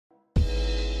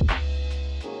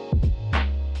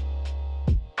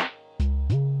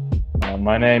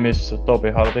My name is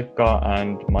Topi Hartikka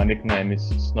and my nickname is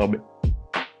SNOBI.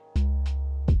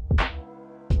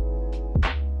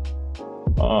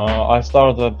 I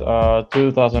started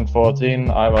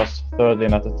 2014, I was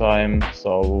 13 at the time,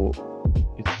 so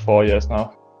it's 4 years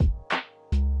now.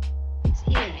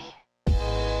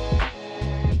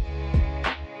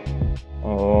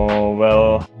 Oh,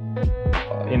 well,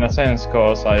 in a sense,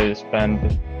 cause I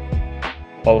spend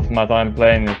all of my time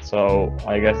playing it, so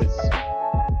I guess it's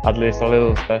at least a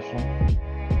little special.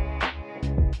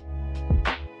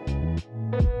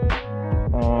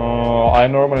 I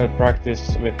normally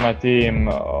practice with my team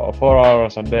 4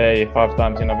 hours a day, 5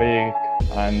 times in a week,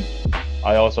 and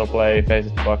I also play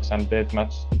Faceit Pucks and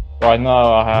Deathmatch. Right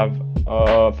now I have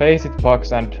Faceit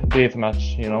Pucks and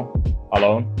Deathmatch, you know,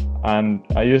 alone, and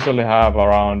I usually have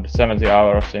around 70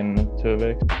 hours in 2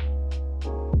 weeks.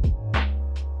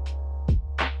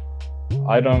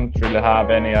 I don't really have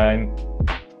any. I'm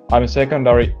a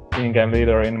secondary in-game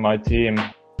leader in my team,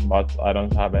 but I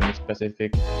don't have any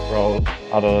specific role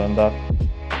other than that.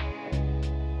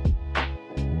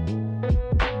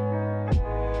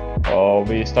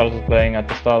 We started playing at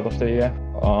the start of the year.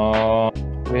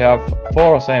 We have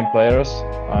 4 same players,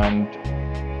 and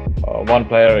 1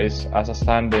 player is as a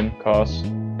stand-in, cause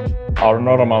our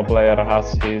normal player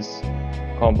has his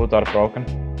computer broken.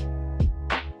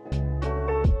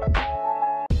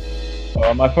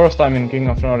 My first time in King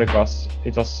of Nordic was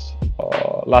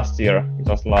last year. It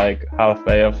was like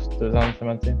halfway of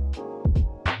 2017.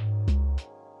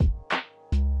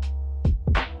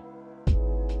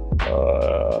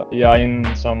 Yeah, in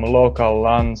some local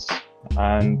LANs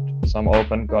and some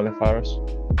open qualifiers.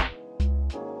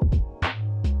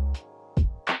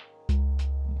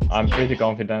 I'm pretty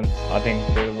confident. I think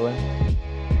we'll win.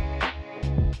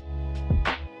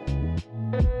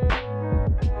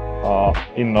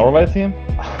 In Norway team?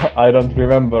 I don't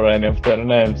remember any of their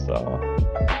names, so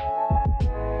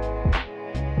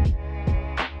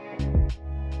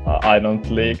I don't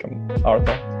leak our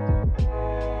team.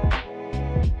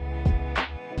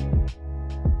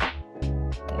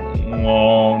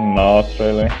 No, not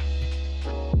really.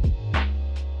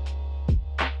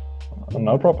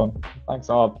 No problem. Thanks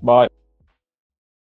a lot. Bye.